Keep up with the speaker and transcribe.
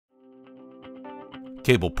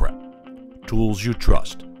CablePrep, tools you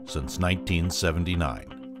trust since 1979.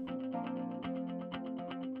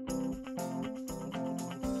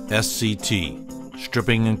 SCT,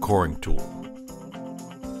 stripping and coring tool.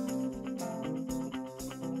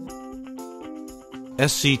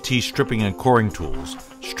 SCT stripping and coring tools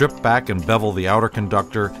strip back and bevel the outer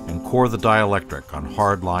conductor and core the dielectric on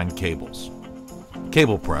hardline cables.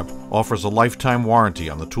 CablePrep offers a lifetime warranty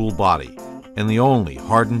on the tool body and the only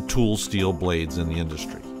hardened tool steel blades in the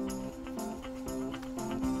industry.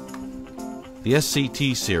 The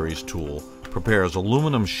SCT series tool prepares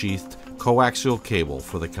aluminum sheathed coaxial cable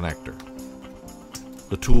for the connector.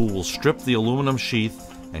 The tool will strip the aluminum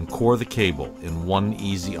sheath and core the cable in one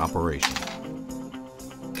easy operation.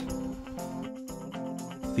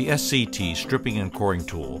 The SCT stripping and coring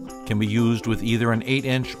tool can be used with either an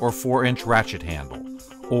 8-inch or 4-inch ratchet handle,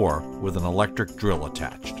 or with an electric drill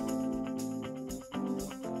attached.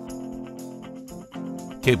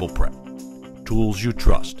 CablePrep, tools you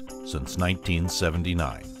trust since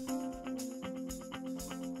 1979.